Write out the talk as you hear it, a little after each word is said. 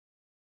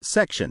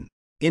Section: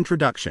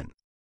 Introduction.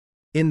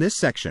 In this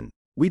section,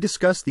 we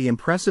discuss the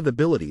impressive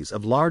abilities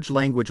of large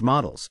language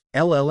models,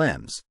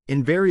 LLMs,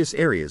 in various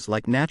areas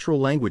like natural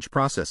language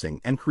processing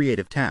and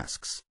creative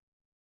tasks.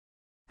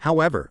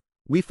 However,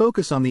 we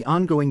focus on the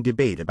ongoing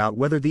debate about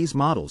whether these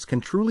models can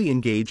truly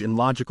engage in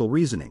logical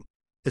reasoning,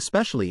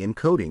 especially in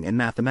coding and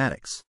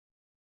mathematics.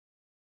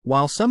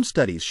 While some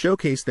studies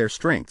showcase their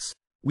strengths,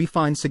 we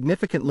find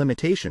significant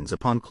limitations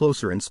upon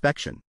closer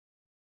inspection.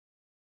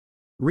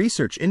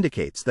 Research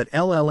indicates that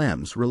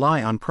LLMs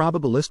rely on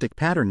probabilistic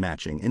pattern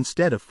matching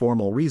instead of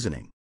formal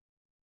reasoning.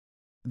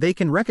 They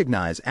can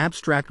recognize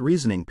abstract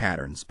reasoning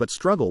patterns but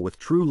struggle with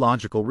true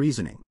logical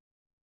reasoning.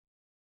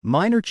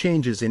 Minor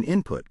changes in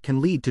input can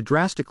lead to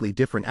drastically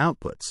different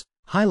outputs,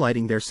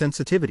 highlighting their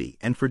sensitivity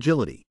and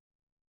fragility.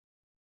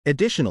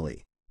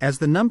 Additionally, as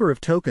the number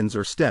of tokens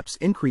or steps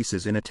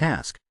increases in a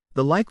task,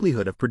 the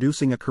likelihood of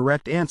producing a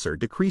correct answer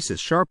decreases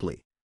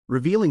sharply,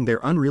 revealing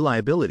their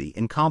unreliability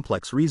in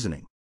complex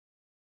reasoning.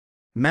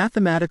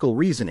 Mathematical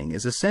reasoning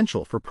is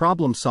essential for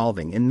problem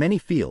solving in many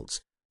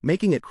fields,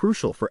 making it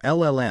crucial for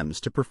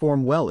LLMs to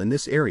perform well in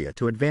this area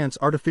to advance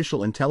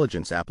artificial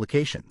intelligence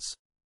applications.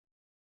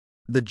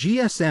 The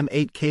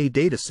GSM-8K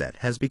dataset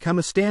has become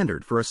a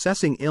standard for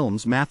assessing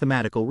LLMs'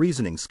 mathematical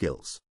reasoning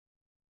skills.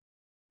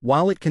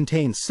 While it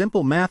contains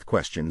simple math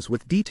questions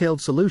with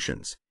detailed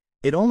solutions,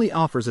 it only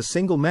offers a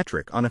single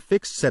metric on a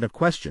fixed set of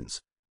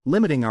questions,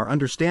 limiting our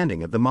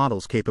understanding of the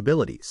model's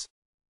capabilities.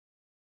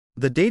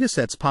 The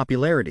dataset's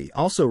popularity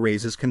also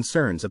raises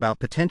concerns about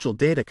potential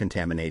data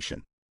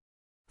contamination.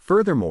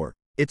 Furthermore,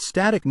 its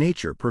static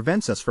nature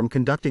prevents us from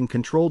conducting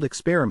controlled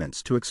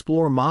experiments to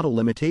explore model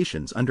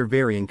limitations under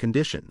varying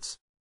conditions.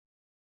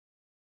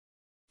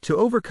 To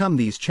overcome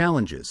these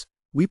challenges,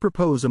 we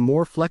propose a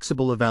more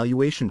flexible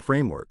evaluation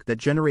framework that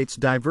generates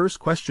diverse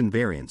question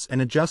variants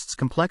and adjusts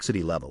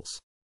complexity levels.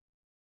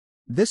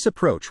 This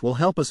approach will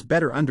help us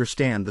better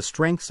understand the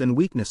strengths and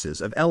weaknesses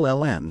of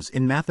LLMs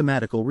in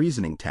mathematical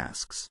reasoning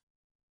tasks.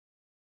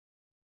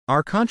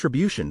 Our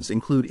contributions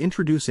include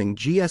introducing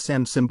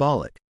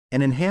GSM-Symbolic,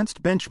 an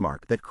enhanced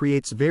benchmark that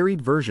creates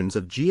varied versions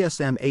of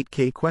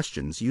GSM-8K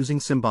questions using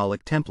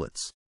symbolic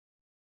templates.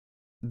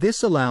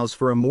 This allows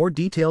for a more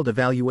detailed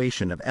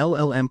evaluation of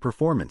LLM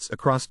performance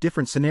across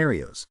different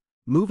scenarios,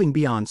 moving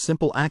beyond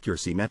simple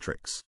accuracy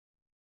metrics.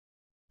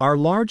 Our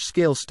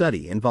large-scale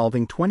study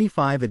involving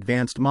 25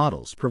 advanced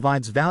models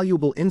provides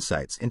valuable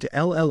insights into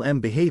LLM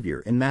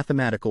behavior in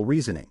mathematical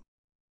reasoning.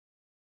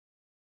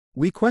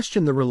 We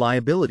question the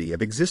reliability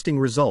of existing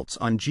results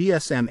on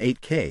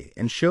GSM-8K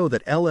and show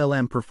that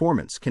LLM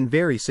performance can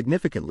vary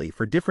significantly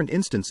for different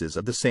instances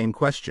of the same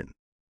question.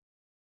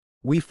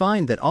 We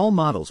find that all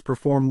models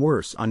perform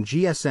worse on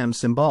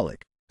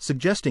GSM-Symbolic,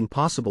 suggesting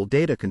possible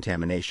data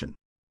contamination.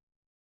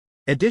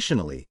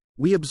 Additionally,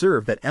 we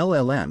observe that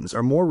LLMs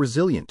are more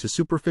resilient to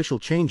superficial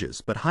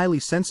changes but highly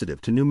sensitive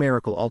to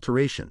numerical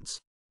alterations.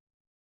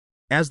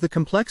 As the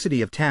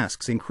complexity of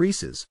tasks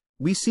increases,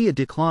 we see a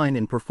decline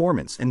in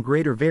performance and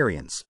greater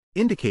variance,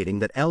 indicating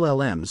that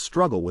LLMs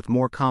struggle with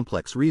more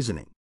complex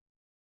reasoning.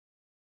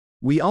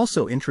 We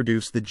also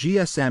introduce the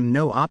GSM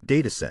no-op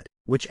dataset,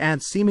 which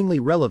adds seemingly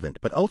relevant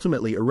but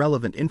ultimately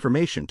irrelevant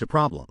information to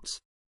problems.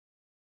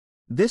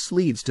 This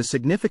leads to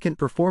significant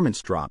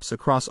performance drops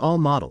across all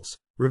models,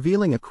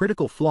 revealing a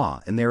critical flaw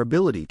in their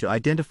ability to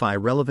identify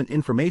relevant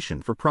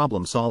information for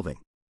problem solving.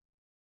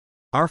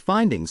 Our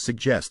findings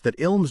suggest that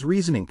LLM's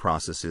reasoning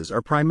processes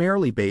are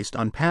primarily based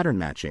on pattern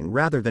matching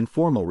rather than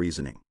formal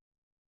reasoning.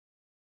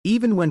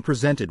 Even when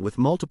presented with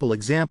multiple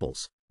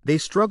examples, they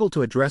struggle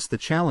to address the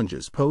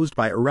challenges posed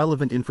by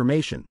irrelevant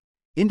information,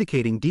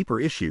 indicating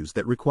deeper issues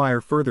that require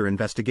further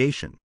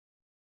investigation.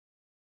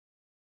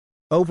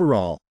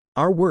 Overall,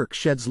 our work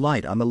sheds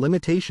light on the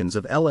limitations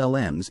of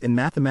LLMs in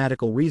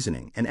mathematical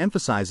reasoning and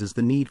emphasizes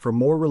the need for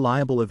more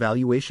reliable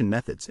evaluation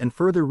methods and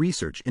further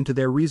research into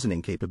their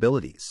reasoning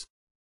capabilities.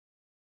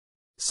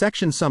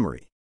 Section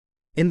Summary.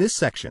 In this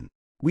section,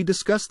 we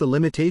discuss the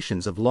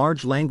limitations of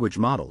large language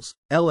models,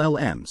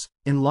 LLMs,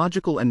 in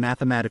logical and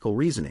mathematical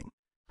reasoning,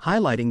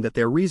 highlighting that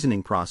their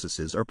reasoning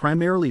processes are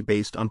primarily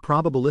based on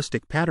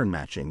probabilistic pattern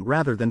matching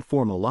rather than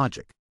formal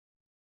logic.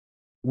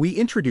 We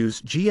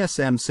introduce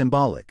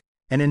GSM-Symbolic,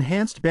 an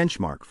enhanced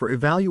benchmark for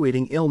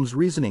evaluating LLM's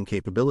reasoning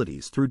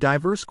capabilities through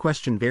diverse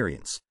question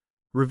variants,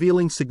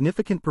 revealing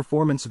significant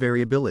performance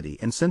variability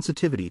and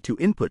sensitivity to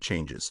input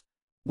changes,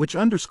 which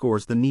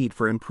underscores the need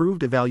for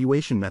improved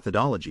evaluation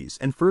methodologies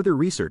and further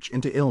research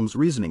into LLM's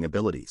reasoning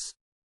abilities.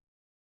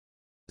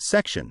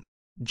 Section: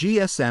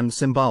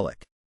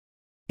 GSM-Symbolic.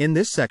 In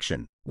this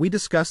section, we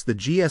discuss the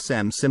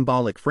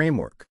GSM-Symbolic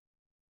framework.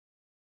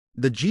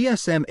 The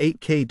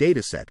GSM-8K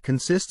dataset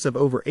consists of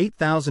over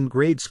 8,000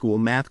 grade school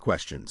math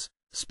questions,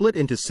 split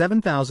into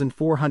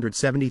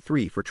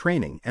 7,473 for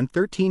training and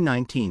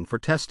 1,319 for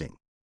testing.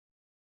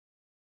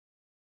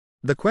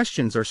 The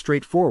questions are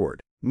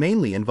straightforward,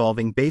 mainly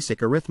involving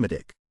basic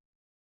arithmetic.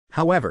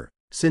 However,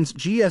 since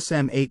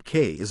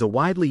GSM-8K is a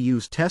widely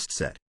used test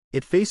set,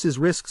 it faces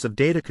risks of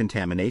data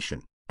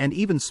contamination, and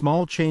even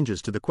small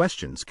changes to the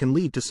questions can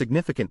lead to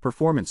significant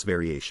performance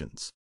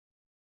variations.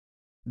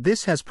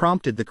 This has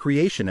prompted the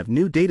creation of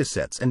new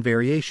datasets and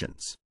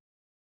variations.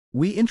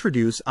 We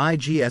introduce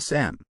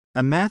IGSM,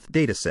 a math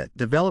dataset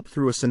developed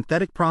through a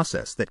synthetic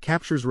process that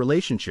captures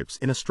relationships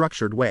in a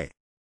structured way.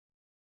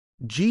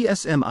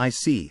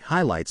 GSM-IC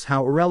highlights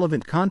how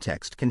irrelevant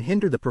context can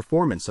hinder the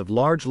performance of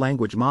large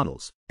language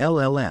models,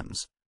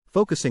 LLMs,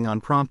 focusing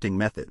on prompting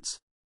methods.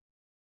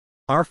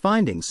 Our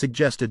findings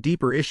suggest a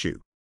deeper issue.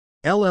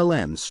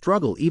 LLMs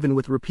struggle even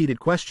with repeated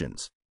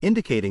questions,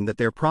 indicating that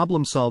their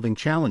problem-solving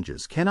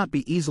challenges cannot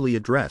be easily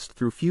addressed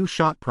through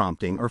few-shot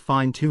prompting or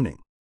fine-tuning.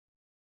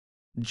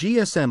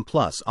 GSM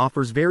Plus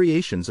offers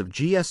variations of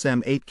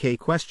GSM-8K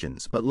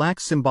questions but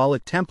lacks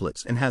symbolic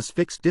templates and has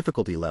fixed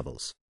difficulty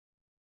levels.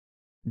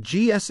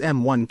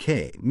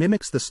 GSM-1K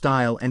mimics the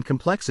style and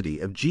complexity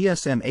of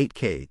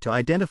GSM-8K to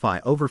identify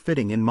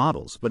overfitting in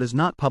models but is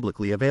not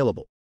publicly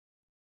available.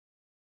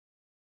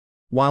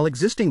 While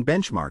existing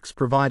benchmarks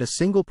provide a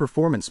single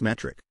performance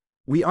metric,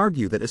 we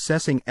argue that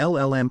assessing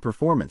LLM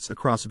performance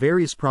across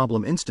various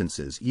problem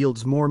instances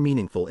yields more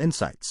meaningful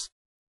insights.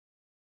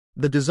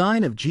 The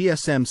design of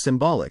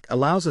GSM-Symbolic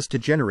allows us to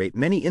generate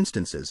many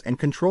instances and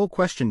control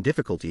question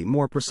difficulty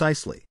more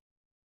precisely.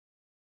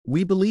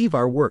 We believe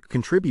our work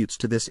contributes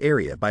to this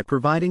area by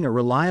providing a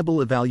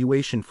reliable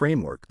evaluation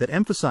framework that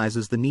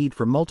emphasizes the need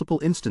for multiple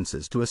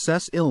instances to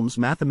assess LLMs'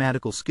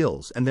 mathematical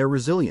skills and their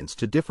resilience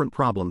to different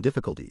problem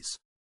difficulties.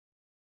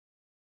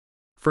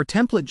 For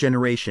template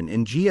generation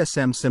in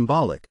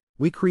GSM-Symbolic,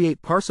 we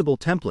create parsable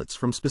templates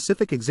from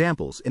specific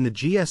examples in the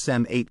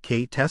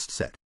GSM-8K test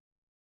set.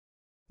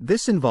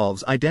 This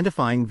involves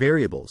identifying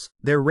variables,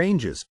 their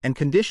ranges, and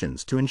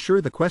conditions to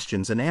ensure the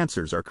questions and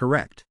answers are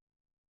correct.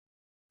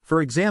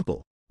 For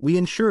example, we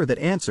ensure that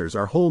answers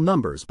are whole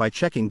numbers by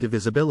checking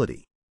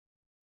divisibility.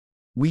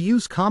 We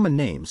use common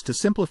names to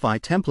simplify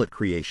template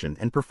creation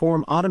and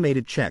perform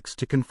automated checks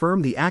to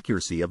confirm the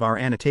accuracy of our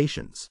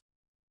annotations.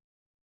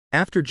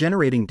 After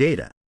generating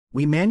data,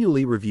 we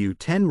manually review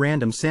 10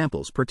 random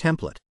samples per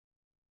template.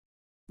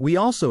 We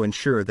also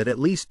ensure that at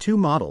least 2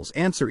 models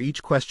answer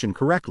each question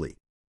correctly.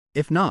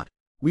 If not,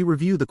 we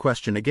review the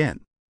question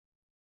again.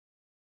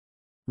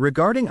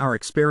 Regarding our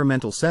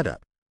experimental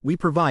setup, we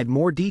provide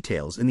more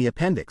details in the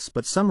appendix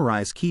but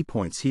summarize key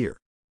points here.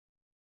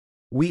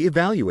 We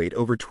evaluate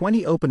over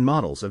 20 open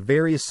models of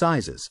various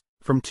sizes,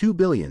 from 2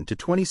 billion to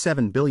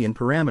 27 billion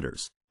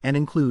parameters, and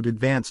include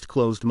advanced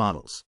closed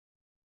models.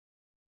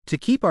 To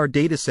keep our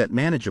dataset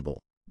manageable,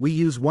 we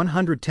use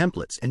 100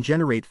 templates and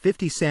generate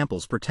 50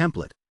 samples per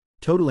template,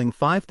 totaling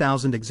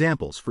 5,000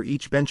 examples for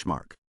each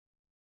benchmark.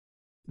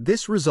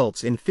 This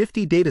results in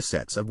 50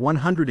 datasets of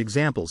 100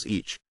 examples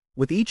each,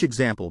 with each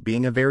example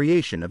being a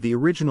variation of the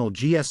original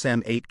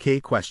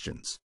GSM-8K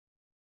questions.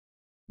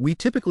 We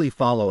typically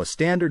follow a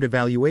standard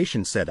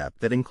evaluation setup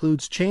that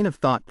includes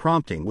chain-of-thought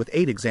prompting with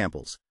 8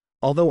 examples,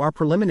 although our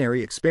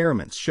preliminary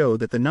experiments show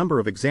that the number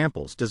of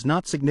examples does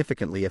not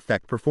significantly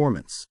affect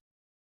performance.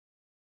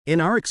 In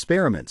our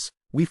experiments,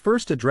 we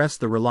first address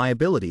the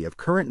reliability of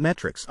current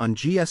metrics on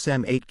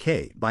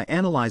GSM-8K by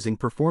analyzing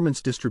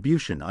performance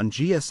distribution on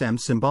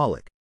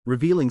GSM-Symbolic,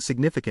 revealing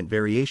significant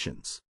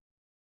variations.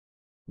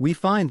 We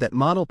find that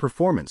model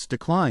performance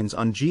declines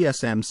on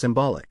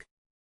GSM-Symbolic.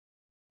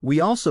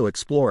 We also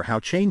explore how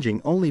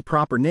changing only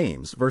proper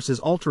names versus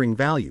altering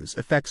values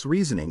affects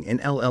reasoning in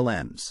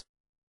LLMs.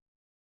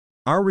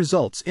 Our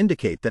results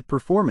indicate that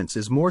performance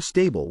is more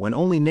stable when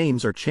only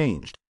names are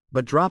changed,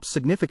 but drops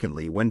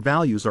significantly when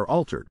values are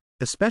altered,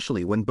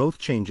 especially when both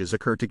changes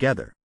occur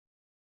together.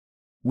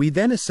 We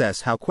then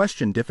assess how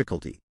question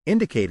difficulty,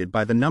 indicated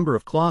by the number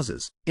of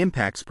clauses,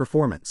 impacts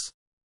performance.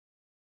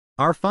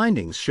 Our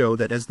findings show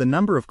that as the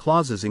number of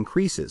clauses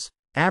increases,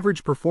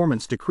 average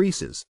performance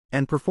decreases,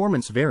 and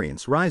performance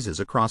variance rises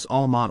across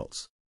all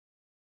models.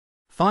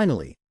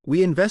 Finally,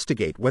 we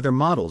investigate whether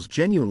models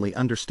genuinely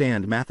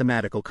understand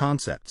mathematical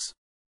concepts.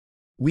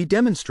 We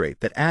demonstrate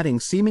that adding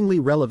seemingly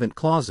relevant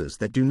clauses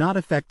that do not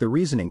affect the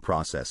reasoning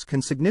process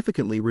can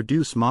significantly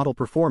reduce model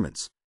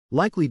performance,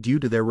 likely due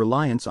to their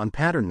reliance on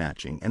pattern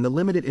matching and the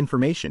limited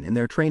information in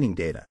their training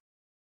data.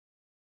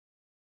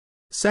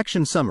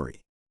 Section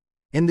Summary.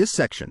 In this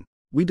section,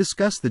 we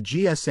discuss the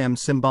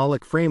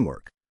GSM-Symbolic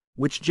framework,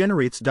 which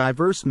generates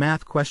diverse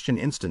math question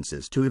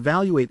instances to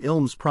evaluate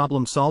LLMs'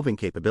 problem-solving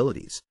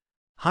capabilities,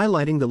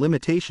 highlighting the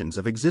limitations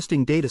of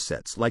existing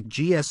datasets like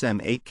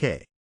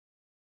GSM-8K.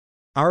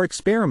 Our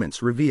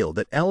experiments reveal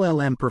that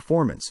LLM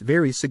performance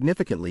varies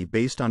significantly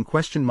based on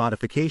question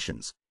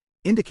modifications,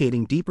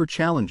 indicating deeper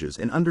challenges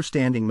in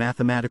understanding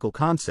mathematical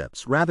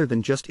concepts rather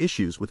than just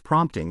issues with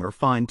prompting or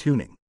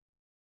fine-tuning.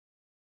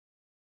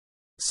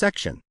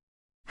 Section.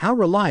 How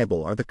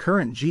reliable are the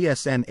current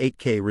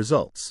GSM-8K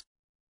results?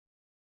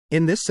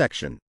 In this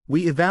section,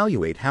 we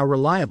evaluate how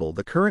reliable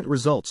the current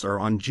results are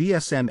on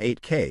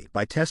GSM-8K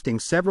by testing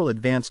several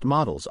advanced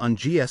models on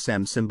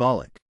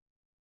GSM-Symbolic.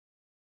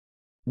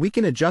 We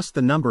can adjust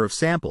the number of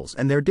samples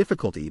and their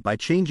difficulty by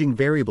changing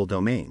variable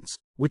domains,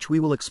 which we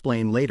will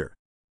explain later.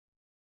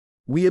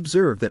 We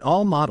observe that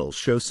all models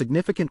show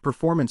significant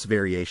performance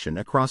variation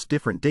across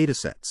different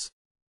datasets.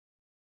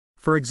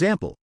 For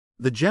example,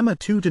 The GEMMA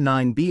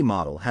 2-9B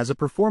model has a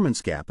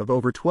performance gap of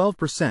over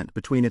 12%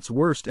 between its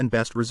worst and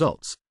best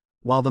results,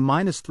 while the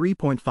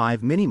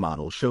 -3.5 mini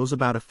model shows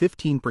about a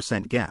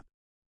 15% gap.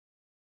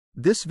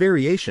 This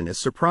variation is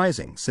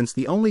surprising since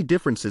the only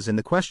differences in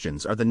the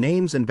questions are the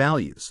names and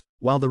values,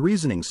 while the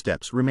reasoning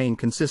steps remain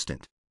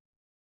consistent.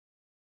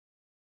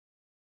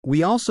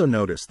 We also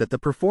notice that the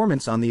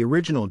performance on the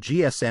original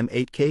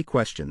GSM-8K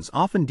questions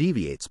often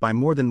deviates by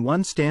more than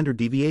one standard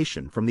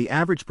deviation from the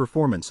average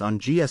performance on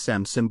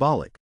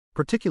GSM-Symbolic,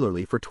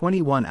 particularly for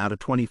 21 out of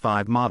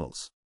 25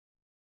 models.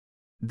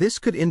 This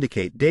could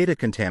indicate data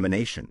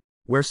contamination,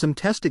 where some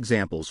test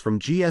examples from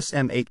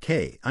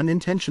GSM-8K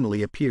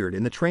unintentionally appeared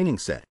in the training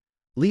set,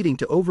 leading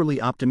to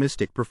overly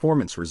optimistic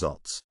performance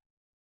results.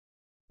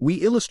 We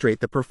illustrate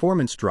the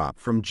performance drop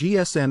from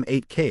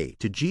GSM-8K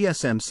to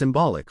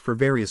GSM-Symbolic for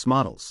various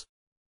models.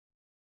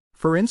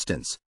 For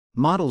instance,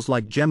 models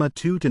like GEMMA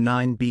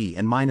 2-9B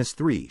and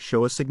 -3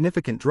 show a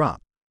significant drop,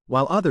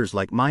 while others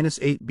like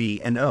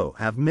 -8B and O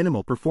have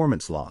minimal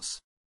performance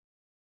loss.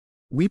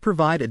 We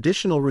provide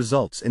additional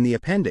results in the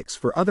appendix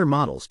for other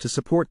models to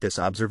support this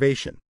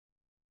observation.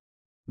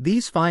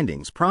 These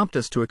findings prompt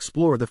us to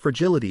explore the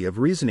fragility of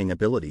reasoning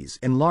abilities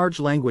in large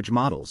language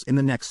models in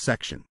the next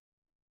section.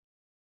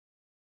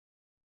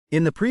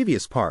 In the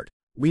previous part,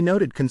 we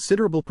noted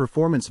considerable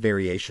performance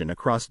variation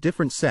across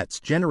different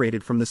sets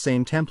generated from the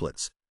same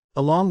templates,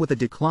 along with a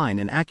decline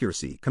in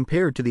accuracy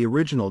compared to the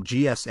original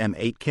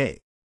GSM-8K.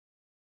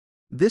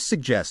 This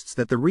suggests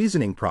that the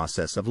reasoning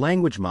process of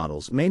language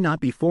models may not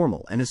be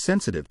formal and is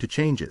sensitive to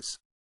changes.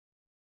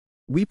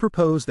 We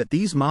propose that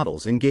these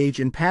models engage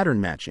in pattern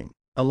matching,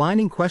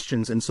 aligning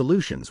questions and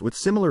solutions with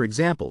similar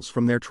examples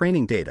from their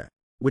training data,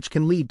 which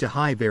can lead to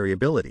high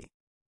variability.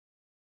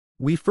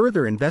 We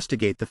further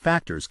investigate the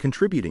factors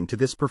contributing to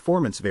this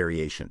performance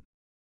variation.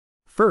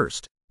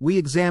 First, we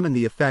examine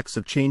the effects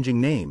of changing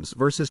names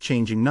versus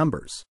changing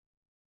numbers.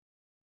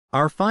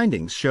 Our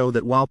findings show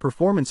that while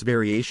performance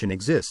variation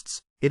exists,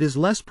 it is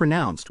less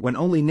pronounced when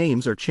only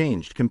names are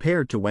changed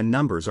compared to when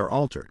numbers are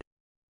altered.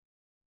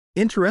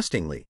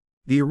 Interestingly,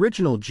 the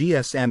original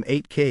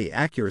GSM-8K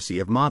accuracy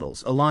of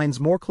models aligns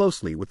more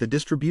closely with the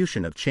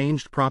distribution of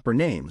changed proper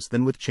names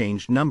than with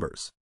changed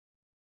numbers.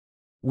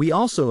 We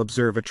also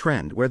observe a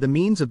trend where the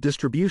means of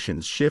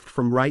distributions shift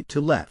from right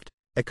to left,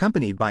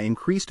 accompanied by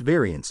increased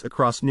variance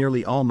across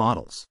nearly all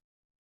models.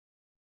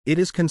 It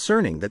is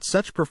concerning that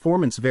such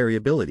performance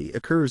variability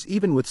occurs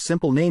even with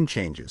simple name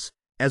changes,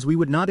 as we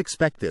would not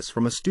expect this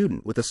from a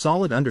student with a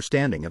solid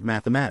understanding of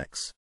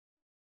mathematics.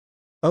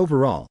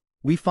 Overall,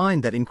 we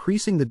find that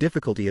increasing the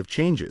difficulty of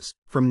changes,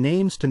 from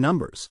names to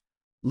numbers,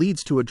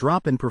 leads to a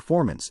drop in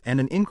performance and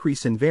an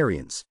increase in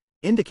variance,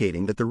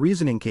 indicating that the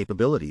reasoning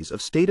capabilities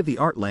of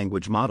state-of-the-art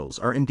language models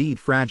are indeed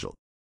fragile.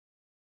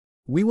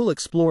 We will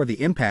explore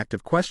the impact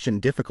of question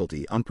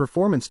difficulty on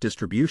performance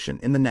distribution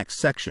in the next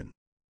section.